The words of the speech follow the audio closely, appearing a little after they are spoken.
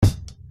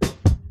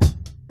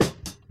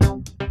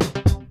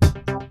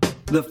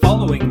The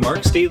following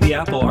Mark's Daily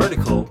Apple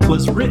article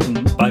was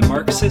written by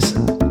Mark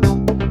Sisson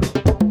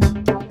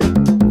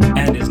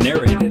and is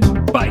narrated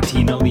by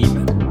Tina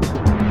Leaman.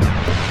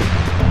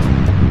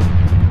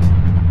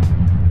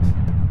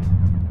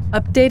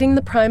 Updating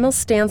the Primal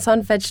stance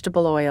on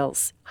vegetable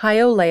oils,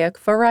 High-Oleic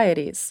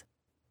varieties.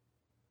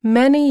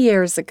 Many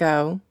years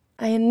ago,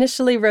 I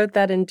initially wrote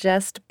that in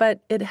jest, but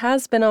it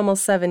has been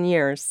almost 7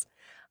 years.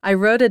 I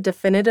wrote a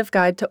definitive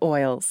guide to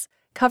oils,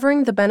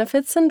 covering the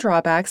benefits and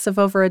drawbacks of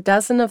over a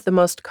dozen of the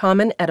most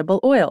common edible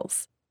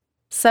oils.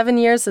 7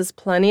 years is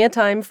plenty of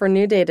time for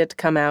new data to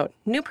come out,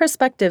 new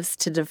perspectives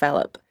to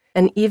develop,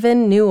 and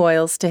even new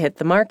oils to hit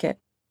the market.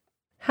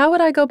 How would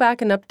I go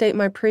back and update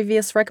my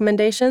previous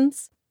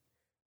recommendations?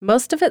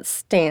 Most of it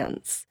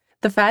stands.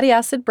 The fatty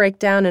acid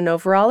breakdown and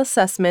overall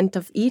assessment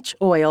of each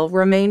oil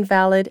remain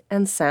valid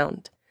and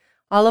sound.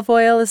 Olive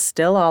oil is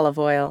still olive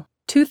oil.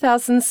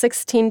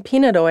 2016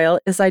 peanut oil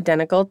is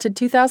identical to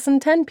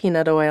 2010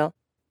 peanut oil.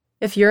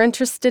 If you're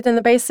interested in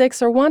the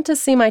basics or want to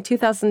see my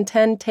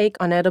 2010 take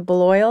on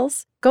edible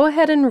oils, go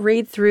ahead and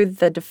read through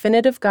the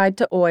definitive guide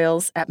to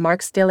oils at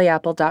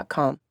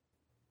marksdailyapple.com.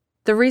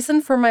 The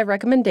reason for my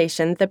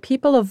recommendation that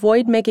people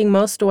avoid making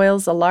most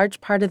oils a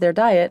large part of their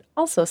diet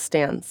also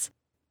stands.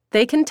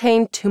 They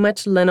contain too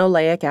much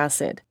linoleic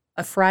acid,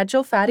 a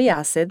fragile fatty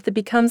acid that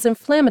becomes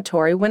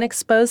inflammatory when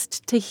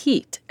exposed to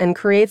heat and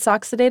creates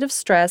oxidative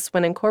stress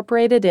when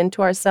incorporated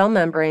into our cell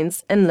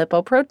membranes and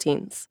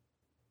lipoproteins.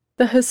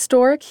 The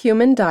historic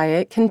human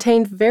diet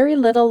contained very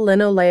little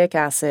linoleic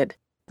acid.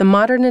 The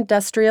modern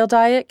industrial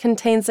diet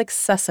contains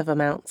excessive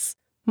amounts,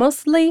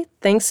 mostly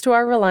thanks to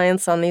our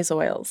reliance on these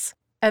oils.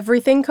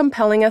 Everything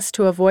compelling us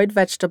to avoid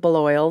vegetable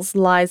oils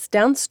lies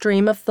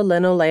downstream of the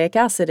linoleic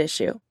acid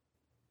issue.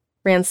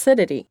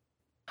 Rancidity.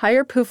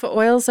 Higher PUFA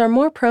oils are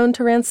more prone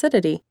to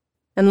rancidity.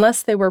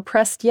 Unless they were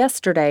pressed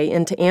yesterday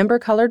into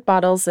amber-colored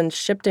bottles and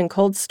shipped in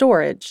cold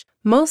storage,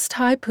 most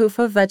high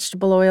PUFA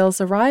vegetable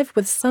oils arrive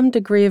with some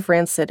degree of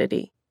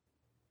rancidity.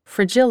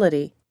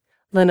 Fragility.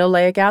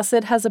 Linoleic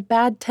acid has a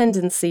bad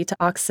tendency to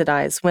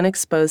oxidize when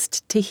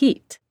exposed to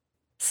heat.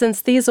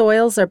 Since these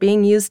oils are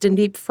being used in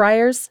deep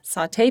fryers,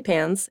 sauté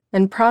pans,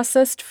 and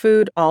processed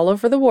food all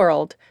over the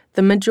world,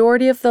 the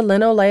majority of the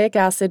linoleic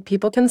acid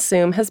people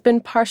consume has been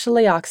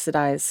partially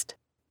oxidized.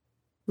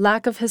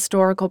 Lack of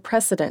historical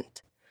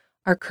precedent.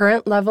 Our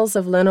current levels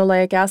of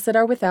linoleic acid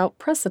are without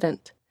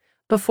precedent.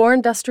 Before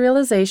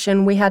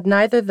industrialization, we had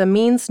neither the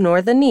means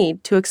nor the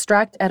need to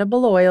extract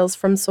edible oils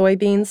from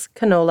soybeans,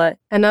 canola,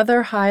 and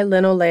other high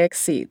linoleic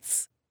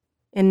seeds.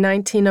 In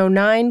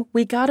 1909,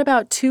 we got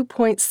about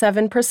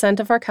 2.7%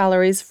 of our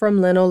calories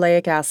from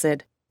linoleic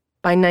acid.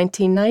 By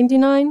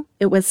 1999,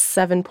 it was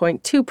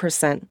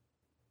 7.2%.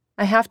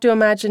 I have to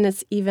imagine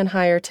it's even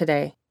higher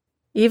today.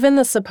 Even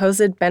the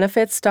supposed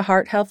benefits to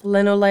heart health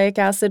linoleic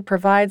acid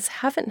provides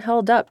haven't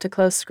held up to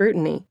close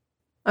scrutiny.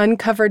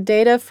 Uncovered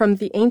data from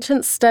the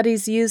ancient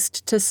studies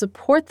used to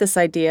support this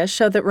idea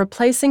show that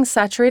replacing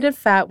saturated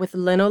fat with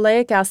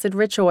linoleic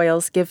acid-rich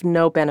oils give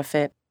no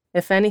benefit.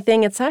 If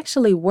anything, it's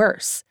actually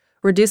worse,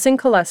 reducing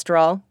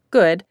cholesterol,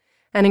 good,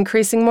 and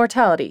increasing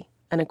mortality,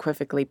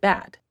 unequivocally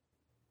bad.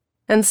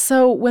 And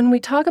so, when we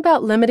talk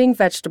about limiting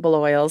vegetable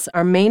oils,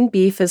 our main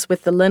beef is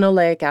with the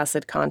linoleic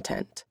acid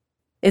content.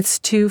 It's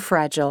too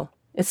fragile,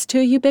 it's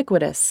too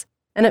ubiquitous,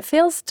 and it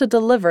fails to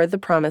deliver the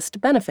promised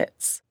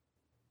benefits.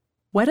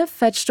 What if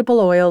vegetable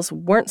oils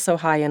weren't so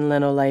high in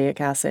linoleic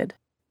acid?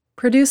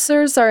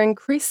 Producers are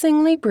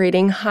increasingly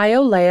breeding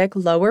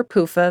high-oleic lower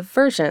PUFA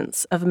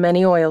versions of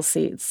many oil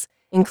seeds,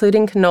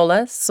 including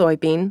canola,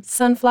 soybean,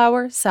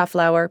 sunflower,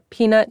 safflower,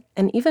 peanut,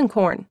 and even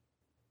corn.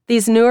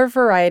 These newer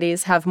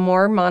varieties have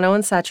more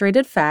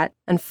monounsaturated fat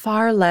and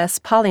far less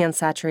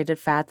polyunsaturated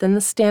fat than the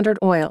standard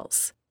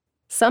oils.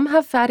 Some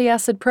have fatty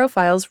acid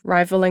profiles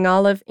rivaling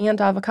olive and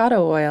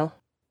avocado oil.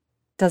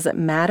 Does it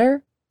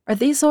matter? Are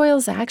these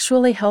oils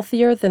actually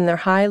healthier than their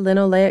high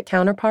linoleic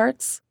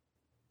counterparts?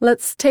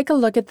 Let's take a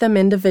look at them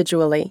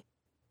individually.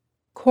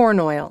 Corn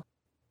oil.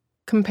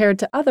 Compared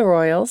to other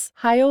oils,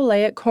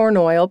 high-oleic corn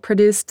oil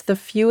produced the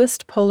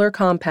fewest polar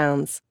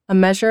compounds, a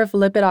measure of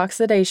lipid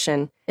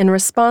oxidation, in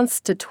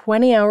response to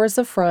 20 hours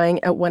of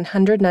frying at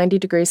 190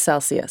 degrees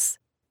Celsius.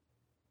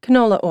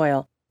 Canola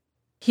oil.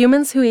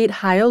 Humans who eat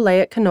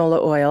high-oleic canola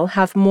oil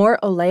have more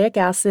oleic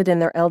acid in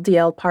their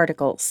LDL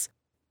particles.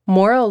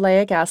 More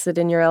oleic acid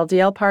in your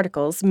LDL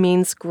particles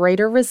means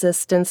greater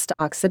resistance to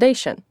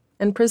oxidation,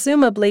 and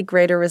presumably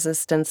greater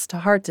resistance to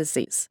heart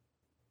disease.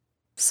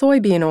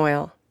 Soybean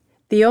oil.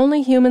 The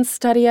only human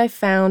study I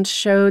found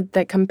showed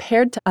that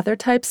compared to other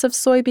types of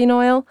soybean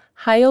oil,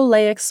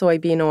 high-oleic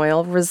soybean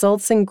oil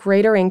results in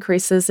greater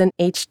increases in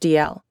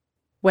HDL.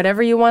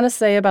 Whatever you want to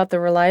say about the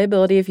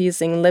reliability of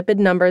using lipid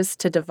numbers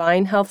to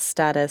divine health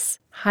status,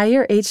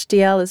 higher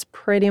HDL is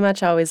pretty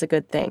much always a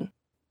good thing.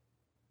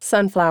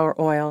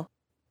 Sunflower oil.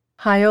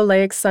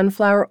 High-oleic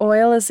sunflower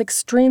oil is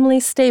extremely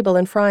stable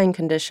in frying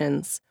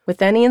conditions,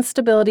 with any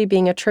instability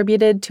being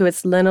attributed to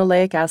its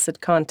linoleic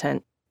acid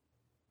content.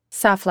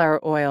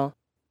 Safflower oil.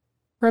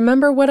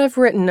 Remember what I've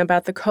written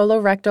about the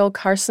colorectal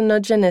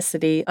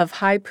carcinogenicity of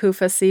high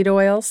PUFA seed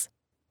oils?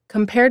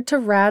 Compared to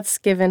rats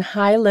given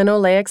high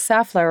linoleic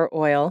safflower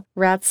oil,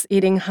 rats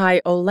eating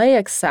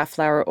high-oleic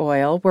safflower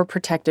oil were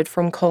protected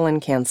from colon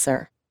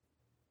cancer.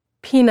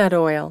 Peanut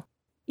oil.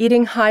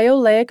 Eating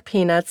high-oleic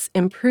peanuts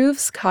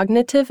improves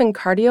cognitive and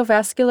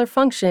cardiovascular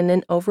function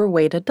in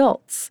overweight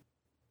adults.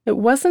 It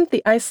wasn't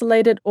the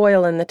isolated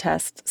oil in the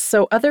test,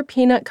 so other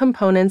peanut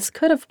components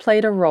could have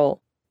played a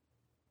role.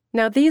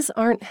 Now, these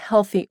aren't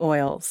healthy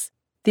oils.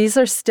 These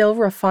are still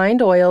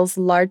refined oils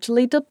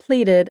largely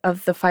depleted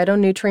of the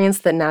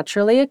phytonutrients that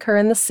naturally occur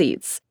in the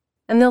seeds,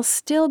 and they'll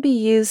still be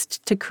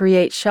used to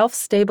create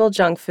shelf-stable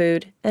junk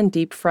food and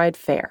deep-fried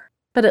fare.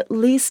 But at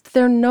least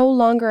they're no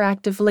longer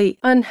actively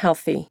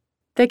unhealthy.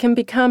 They can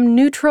become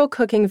neutral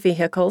cooking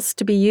vehicles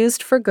to be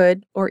used for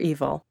good or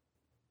evil.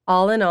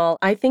 All in all,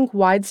 I think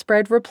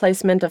widespread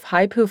replacement of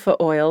high PUFA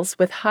oils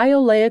with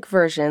high-oleic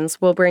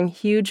versions will bring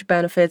huge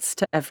benefits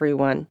to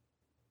everyone.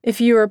 If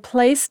you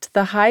replaced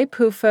the high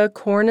PUFA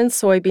corn and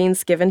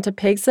soybeans given to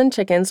pigs and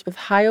chickens with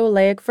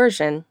high-oleic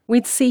version,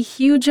 we'd see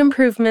huge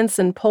improvements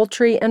in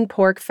poultry and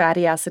pork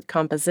fatty acid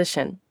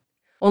composition.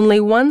 Only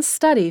one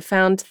study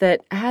found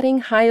that adding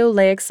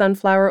high-oleic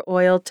sunflower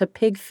oil to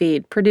pig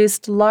feed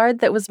produced lard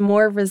that was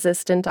more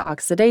resistant to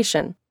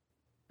oxidation.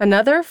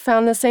 Another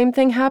found the same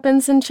thing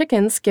happens in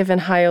chickens given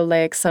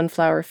high-oleic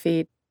sunflower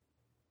feed.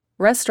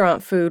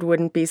 Restaurant food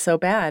wouldn't be so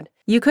bad.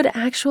 You could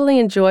actually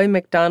enjoy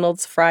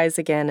McDonald's fries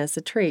again as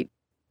a treat.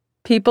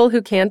 People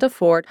who can't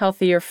afford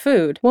healthier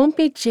food won't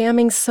be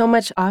jamming so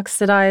much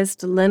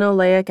oxidized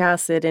linoleic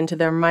acid into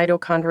their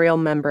mitochondrial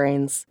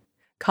membranes.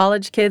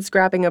 College kids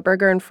grabbing a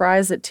burger and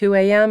fries at 2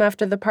 a.m.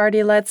 after the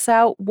party lets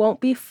out won't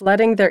be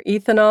flooding their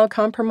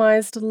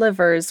ethanol-compromised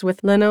livers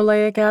with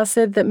linoleic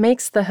acid that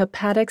makes the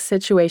hepatic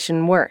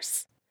situation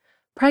worse.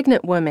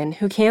 Pregnant women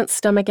who can't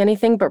stomach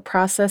anything but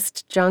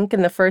processed junk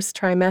in the first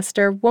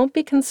trimester won't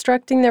be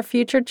constructing their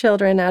future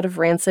children out of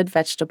rancid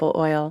vegetable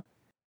oil.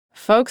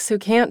 Folks who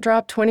can't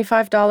drop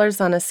 $25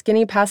 on a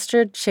skinny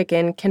pastured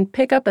chicken can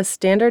pick up a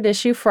standard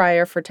issue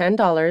fryer for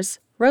 $10,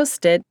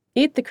 roast it,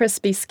 eat the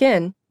crispy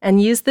skin,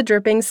 and use the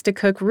drippings to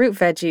cook root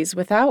veggies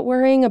without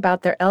worrying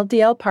about their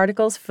LDL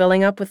particles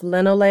filling up with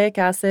linoleic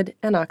acid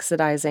and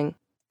oxidizing.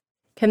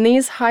 Can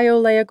these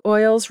high-oleic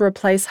oils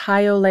replace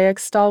high-oleic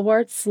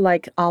stalwarts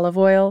like olive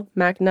oil,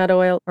 mac-nut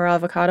oil, or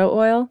avocado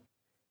oil?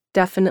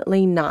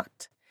 Definitely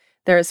not.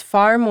 There is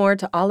far more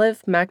to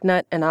olive,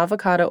 mac-nut, and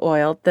avocado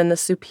oil than the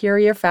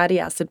superior fatty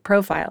acid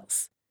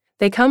profiles.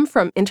 They come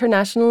from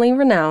internationally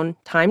renowned,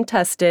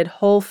 time-tested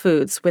whole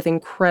foods with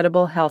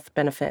incredible health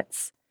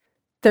benefits.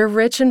 They're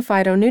rich in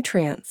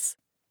phytonutrients.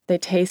 They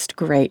taste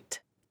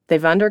great.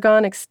 They've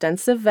undergone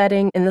extensive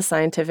vetting in the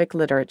scientific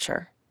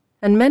literature.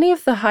 And many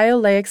of the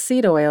high-oleic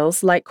seed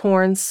oils, like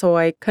corn,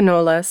 soy,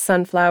 canola,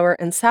 sunflower,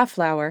 and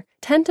safflower,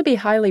 tend to be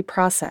highly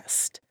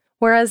processed,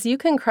 whereas you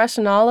can crush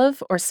an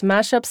olive or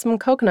smash up some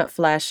coconut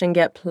flesh and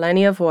get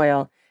plenty of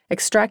oil.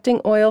 Extracting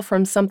oil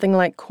from something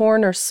like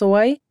corn or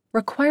soy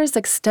requires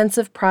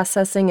extensive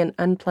processing and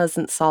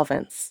unpleasant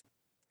solvents.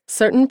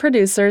 Certain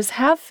producers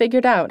have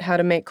figured out how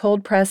to make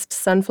cold-pressed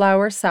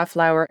sunflower,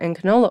 safflower, and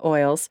canola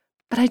oils,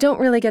 but I don't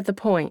really get the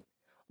point.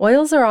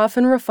 Oils are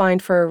often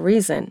refined for a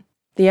reason.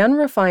 The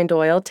unrefined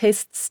oil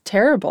tastes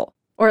terrible,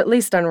 or at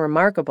least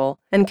unremarkable,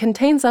 and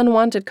contains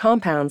unwanted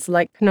compounds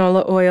like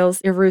canola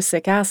oil's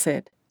erucic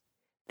acid.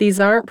 These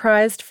aren't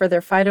prized for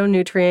their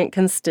phytonutrient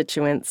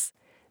constituents.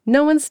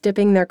 No one's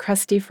dipping their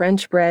crusty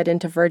French bread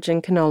into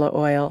virgin canola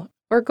oil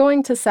or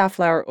going to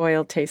safflower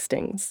oil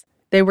tastings.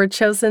 They were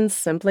chosen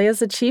simply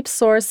as a cheap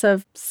source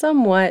of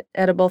somewhat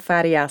edible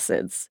fatty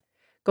acids.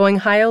 Going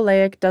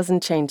high-oleic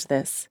doesn't change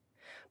this.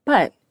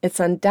 But it's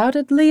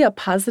undoubtedly a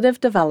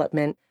positive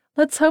development.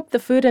 Let's hope the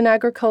food and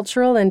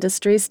agricultural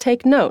industries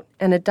take note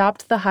and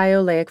adopt the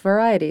high-oleic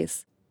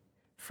varieties.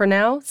 For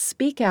now,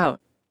 speak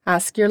out.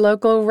 Ask your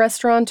local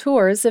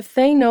restaurateurs if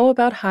they know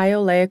about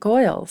high-oleic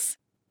oils.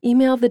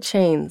 Email the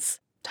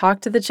chains.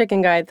 Talk to the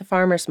chicken guy at the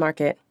farmer's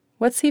market.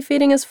 What's he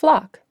feeding his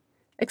flock?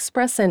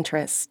 Express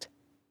interest.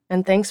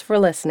 And thanks for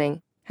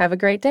listening. Have a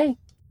great day.